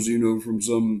doubles, from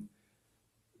some,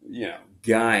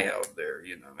 guy out there,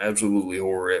 absolutely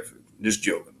horrific. Just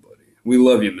joking, buddy. We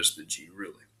love you, Mr. G,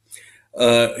 really.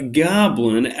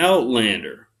 Goblin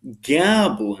Outlander.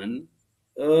 Goblin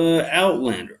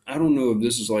Outlander. I don't know if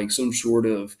this is like some sort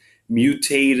of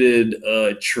mutated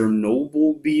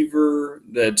Chernobyl beaver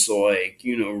that's like,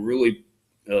 really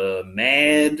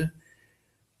mad.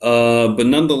 But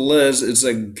nonetheless, it's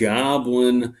a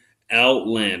goblin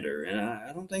outlander. And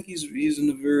I don't think he's in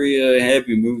a very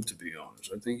happy mood, to be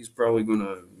honest. I think he's probably going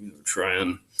to try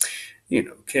and,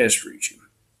 castrate you.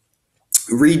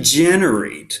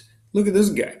 Regenerate. Look at this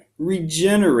guy.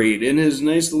 Regenerate in his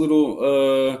nice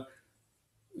little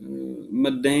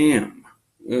madame.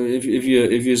 If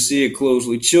you see it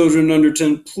closely, children under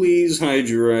 10, please hide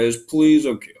your eyes, please.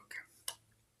 Okay.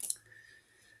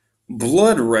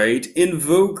 Bloodright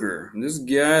Invoker. This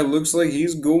guy looks like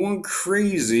he's going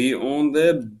crazy on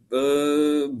that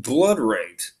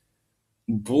Bloodright.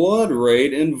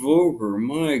 Bloodright Invoker.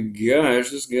 My gosh,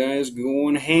 this guy is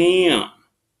going ham.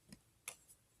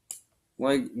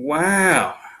 Like,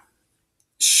 wow.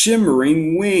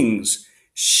 Shimmering wings.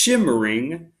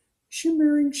 Shimmering.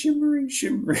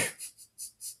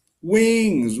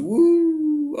 Wings.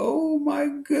 Woo. Oh my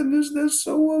goodness, that's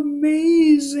so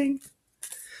amazing.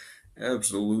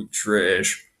 Absolute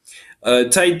trash.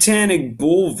 Titanic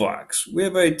Bullvox. We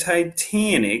have a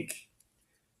Titanic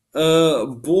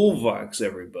Bullvox,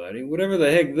 everybody. Whatever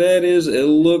the heck that is, it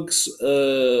looks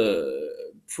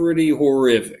pretty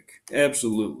horrific.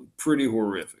 Absolutely. Pretty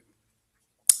horrific.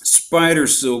 Spider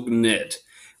Silk Net.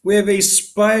 We have a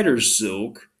Spider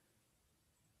Silk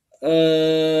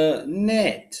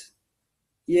net.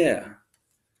 Yeah.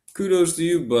 Kudos to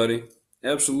you, buddy.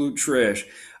 Absolute trash.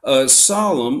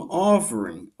 Solemn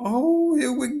offering. Oh,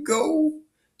 here we go.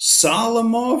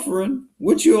 Solemn offering.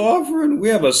 What you offering? We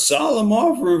have a solemn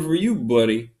offering for you,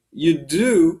 buddy. You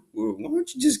do? Well, why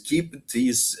don't you just keep it to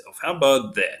yourself? How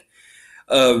about that?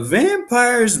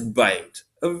 Vampire's Bite.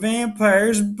 A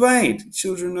Vampire's Bite.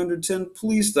 Children under 10,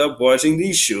 please stop watching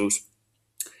these shows.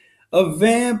 A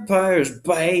Vampire's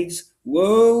Bite.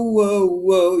 Whoa, whoa,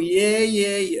 whoa.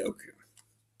 Yeah. Okay.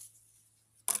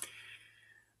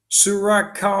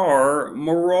 Surakar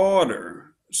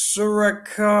Marauder.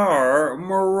 Surakar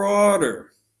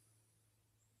Marauder.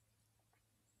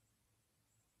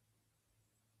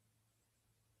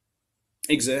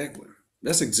 Exactly.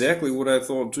 That's exactly what I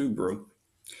thought too, bro.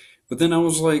 But then I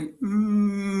was like,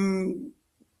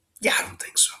 yeah, I don't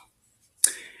think so.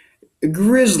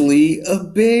 Grizzly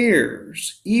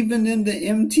bears. Even in the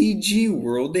MTG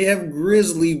world, they have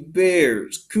grizzly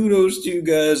bears. Kudos to you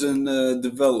guys in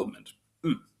development.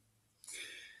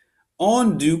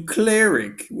 Ondu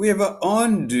cleric. We have an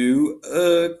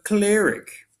Ondu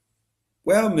cleric.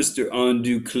 Wow, Mr.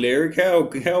 Ondu cleric,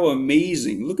 how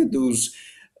amazing! Look at those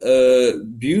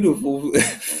beautiful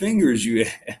fingers you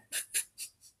have.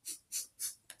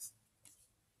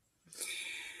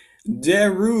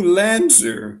 Daru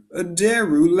Lancer, a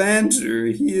Daru Lancer.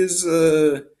 He is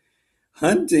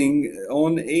hunting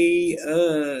on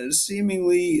a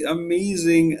seemingly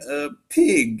amazing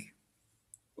pig.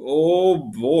 Oh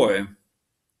boy,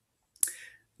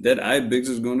 that Ibex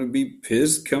is going to be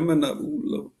pissed coming up. Ooh,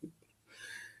 look.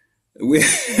 We,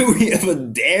 we have a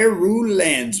Daru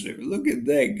Lancer. Look at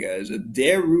that, guys. A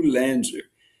Daru Lancer.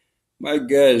 My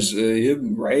gosh,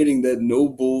 him riding that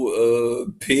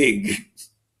noble pig.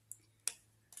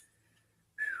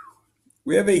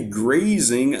 We have a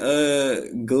grazing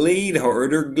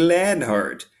Gladeheart or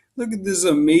Gladheart. Look at this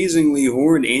amazingly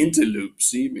horned antelope,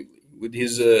 seemingly, with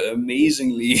his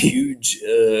amazingly huge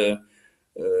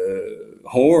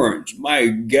horns. My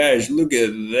gosh, look at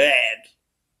that.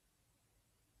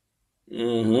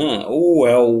 Uh-huh. Oh,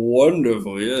 how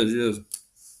wonderful. Yes, yes.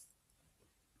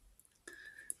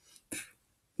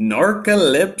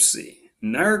 Narcolepsy.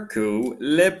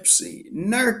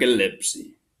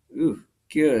 Ooh,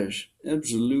 gosh,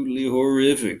 absolutely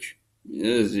horrific.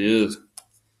 Yes, yes.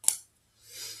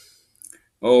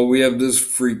 Oh, we have this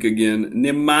freak again.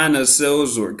 Nemana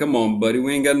Selzor. Come on, buddy.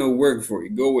 We ain't got no work for you.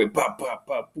 Go away. Pop, pop,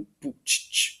 pop. Boop,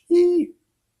 boop,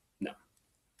 no.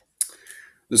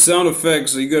 The sound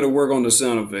effects, you got to work on the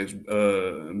sound effects,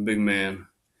 big man.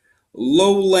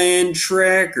 Lowland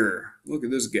Tracker. Look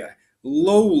at this guy.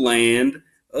 Lowland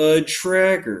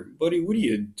Tracker. Buddy, what are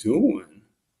you doing?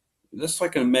 That's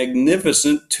like a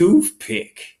magnificent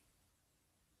toothpick.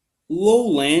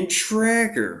 Lowland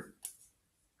Tracker.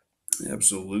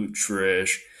 Absolute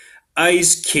trash.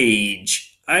 Ice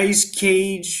Cage. Ice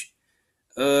Cage.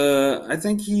 I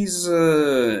think he's in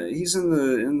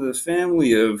the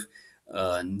family of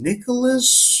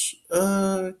Nicholas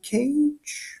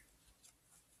Cage.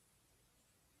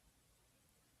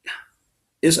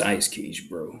 It's Ice Cage,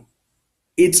 bro.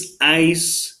 It's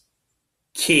Ice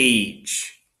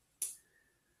Cage.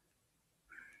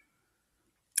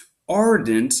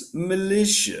 Ardent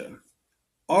Militia.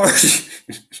 Ardent,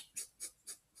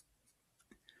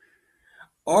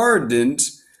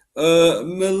 Ardent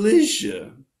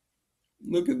Militia.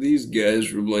 Look at these guys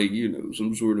from like,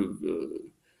 some sort of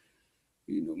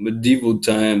medieval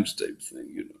times type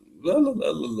thing, La la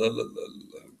la la la la la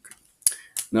la.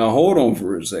 Now hold on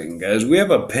for a second, guys. We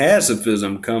have a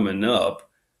pacifism coming up.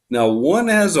 Now one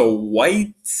has a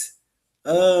white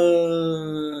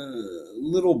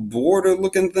little border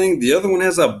looking thing. The other one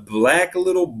has a black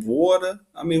little border.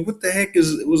 I mean, what the heck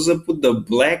was up with the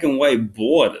black and white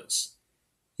borders?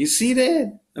 You see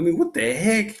that? I mean, what the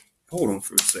heck? Hold on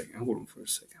for a second.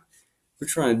 We're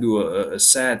trying to do a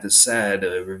side to side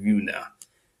review now.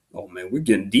 Oh man, we're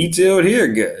getting detailed here,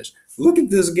 guys. Look at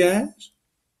this, guys.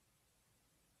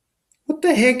 What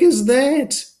the heck is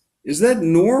that? Is that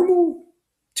normal?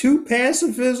 Two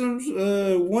pacifisms?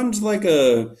 One's like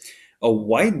a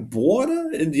white border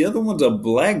and the other one's a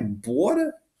black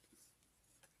border?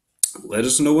 Let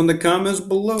us know in the comments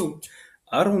below.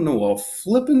 I don't know a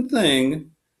flippin'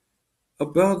 thing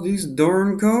about these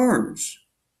darn cards.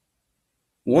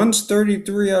 One's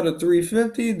 33 out of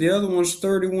 350, the other one's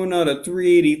 31 out of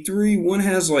 383. One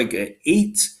has like an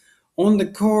 8 on the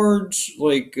cards,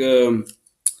 like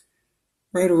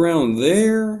right around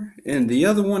there, and the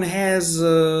other one has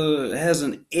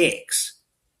an X.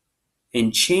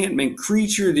 Enchantment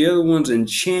creature, the other one's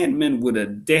enchantment with a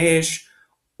dash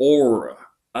aura.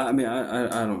 I mean,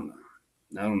 I don't know.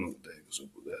 I don't know what the heck is up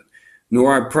with that.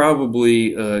 Nor I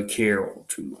probably care all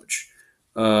too much.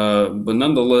 But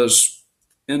nonetheless,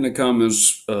 in the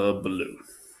comments below.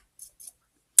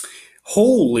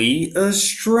 Holy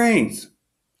strength.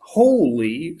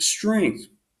 Holy strength.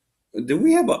 Do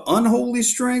we have an unholy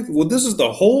strength? Well, this is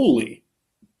the holy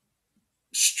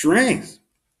strength.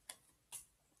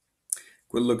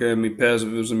 Quit looking at me,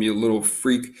 pacifism, you little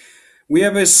freak. We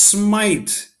have a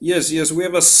smite. Yes, we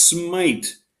have a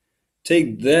smite.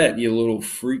 Take that, you little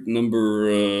freak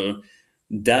number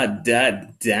dot.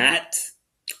 Gosh.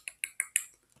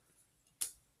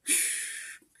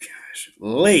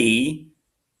 Lay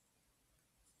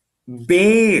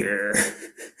bear.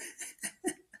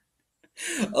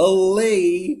 A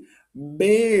lay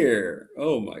bear.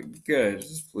 Oh my gosh,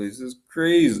 this place is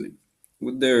crazy.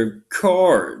 with their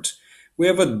cards. We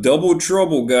have a double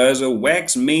trouble, guys. A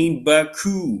wax mane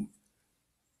Baku.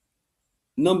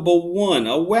 Number one,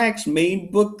 a wax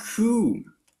mane Baku.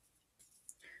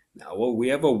 Now we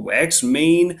have a wax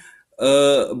mane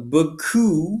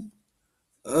Baku.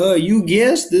 You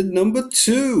guessed it, number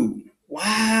two.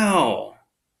 Wow.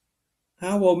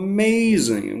 How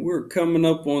amazing. We're coming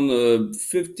up on the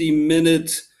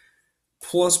 50-minute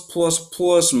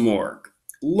plus mark.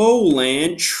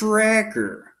 Lowland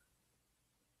Tracker.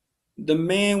 The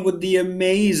man with the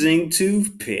amazing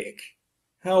toothpick.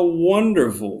 How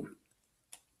wonderful.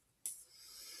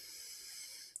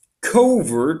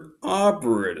 Covert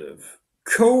operative.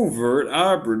 Covert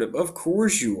operative. Of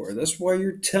course you are. That's why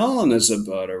you're telling us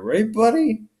about it, right,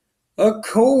 buddy? A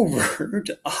covert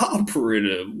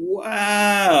operative.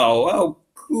 Wow. How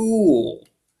cool.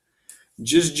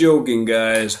 Just joking,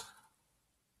 guys.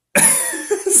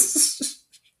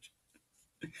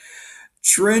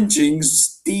 Trenching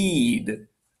steed.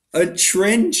 A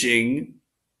trenching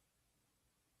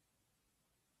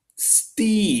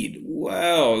steed.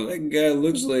 Wow, that guy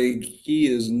looks like he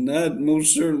is not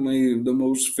most certainly the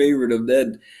most favorite of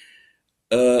that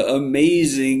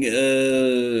amazing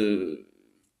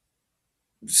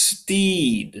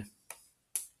steed.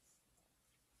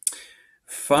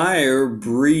 Fire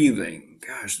breathing.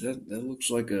 Gosh, that looks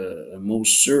like a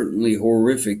most certainly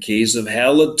horrific case of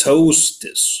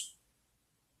halitosis.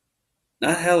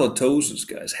 Not halitosis,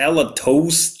 guys.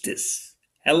 Halitosis.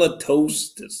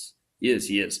 Halitosis.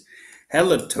 Yes, yes.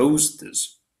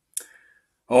 Halitosis.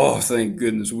 Oh, thank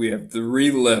goodness we have three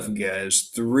left,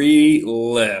 guys. Three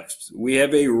left. We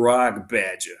have a rock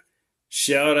badger.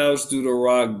 Shout outs to the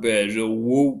rock badger.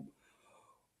 Whoop.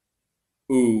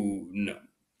 Ooh, no.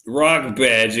 Rock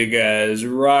badger, guys.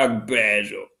 Rock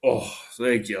badger. Oh,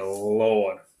 thank you,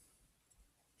 Lord.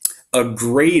 A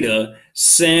greater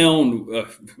sound. I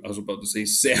was about to say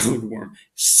soundworm.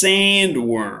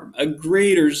 Sandworm. A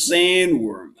greater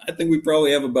sandworm. I think we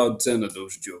probably have about 10 of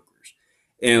those jokers.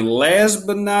 And last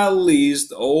but not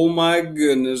least, oh my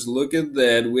goodness, look at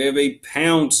that. We have a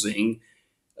pouncing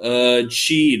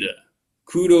cheetah.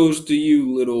 Kudos to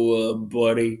you, little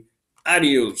buddy.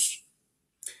 Adios.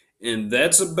 And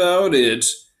that's about it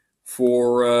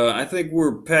for, I think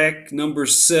we're pack number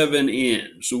 7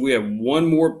 in. So we have one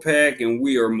more pack, and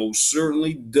we are most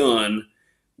certainly done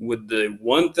with the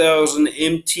 1000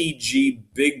 MTG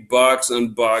Big Box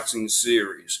Unboxing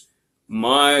Series.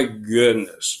 My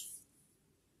goodness.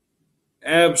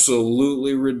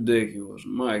 Absolutely ridiculous.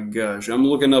 My gosh. I'm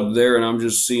looking up there, and I'm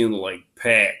just seeing like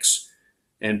packs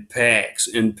and packs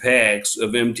and packs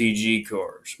of MTG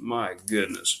cards. My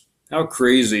goodness. How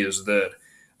crazy is that?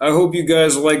 I hope you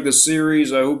guys like the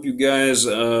series. I hope you guys,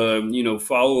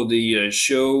 follow the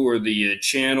show or the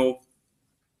channel.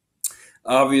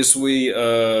 Obviously,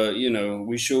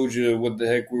 we showed you what the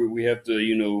heck we have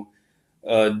to,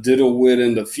 diddle with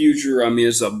in the future. I mean,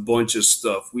 it's a bunch of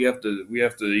stuff. We have to,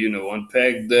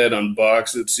 unpack that,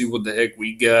 unbox it, see what the heck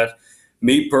we got.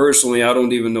 Me personally, I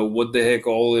don't even know what the heck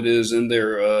all it is in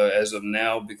there as of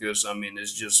now, because I mean,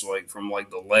 it's just like from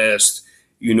like the last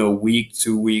week,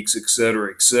 2 weeks,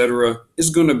 etc., etc. It's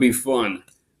going to be fun.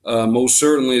 Most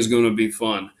certainly is going to be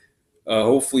fun.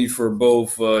 Hopefully for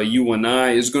both you and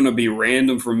I. It's going to be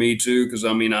random for me too, because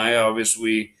I mean, I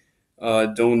obviously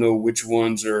don't know which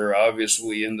ones are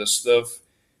obviously in the stuff,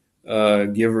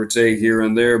 give or take here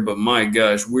and there. But my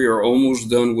gosh, we are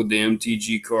almost done with the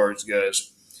MTG cards,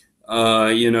 guys.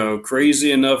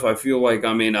 Crazy enough, I feel like,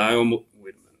 I mean, I almost,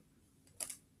 wait a minute.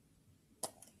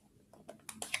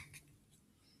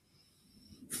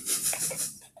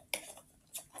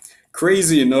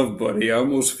 Crazy enough, buddy. I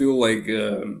almost feel like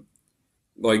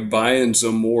buying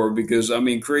some more, because I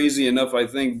mean, crazy enough, I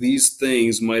think these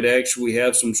things might actually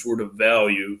have some sort of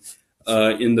value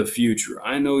in the future.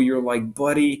 I know you're like,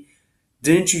 buddy,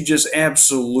 didn't you just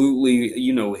absolutely,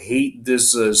 hate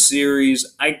this series?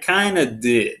 I kind of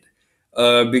did.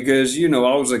 Because, I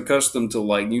was accustomed to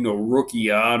like,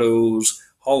 rookie autos,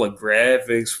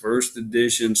 holographics, first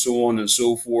edition, so on and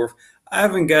so forth. I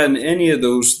haven't gotten any of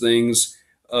those things,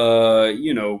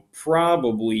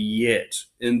 probably yet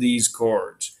in these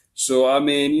cards. So, I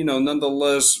mean,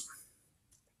 nonetheless,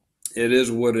 it is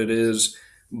what it is.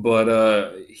 But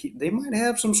they might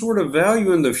have some sort of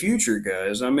value in the future,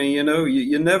 guys. I mean,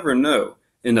 you never know.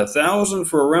 And 1,000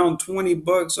 for around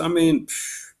 $20, I mean,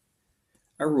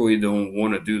 I really don't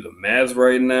want to do the math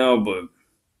right now, but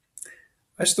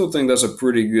I still think that's a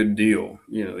pretty good deal.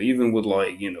 Even with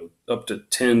like, up to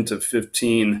 10 to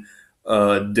 15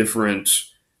 different,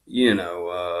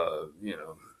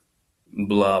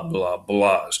 blah, blah,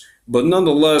 blahs. But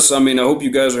nonetheless, I mean, I hope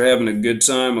you guys are having a good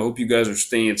time. I hope you guys are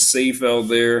staying safe out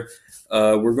there.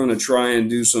 We're going to try and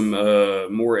do some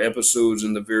more episodes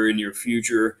in the very near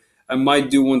future. I might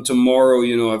do one tomorrow,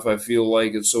 if I feel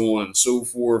like it, so on and so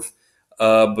forth.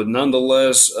 But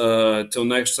nonetheless, till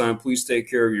next time, please take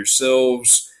care of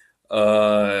yourselves,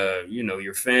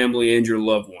 your family, and your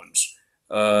loved ones.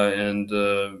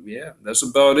 Yeah, that's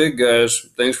about it, guys.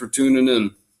 Thanks for tuning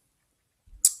in.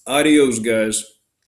 Adios, guys.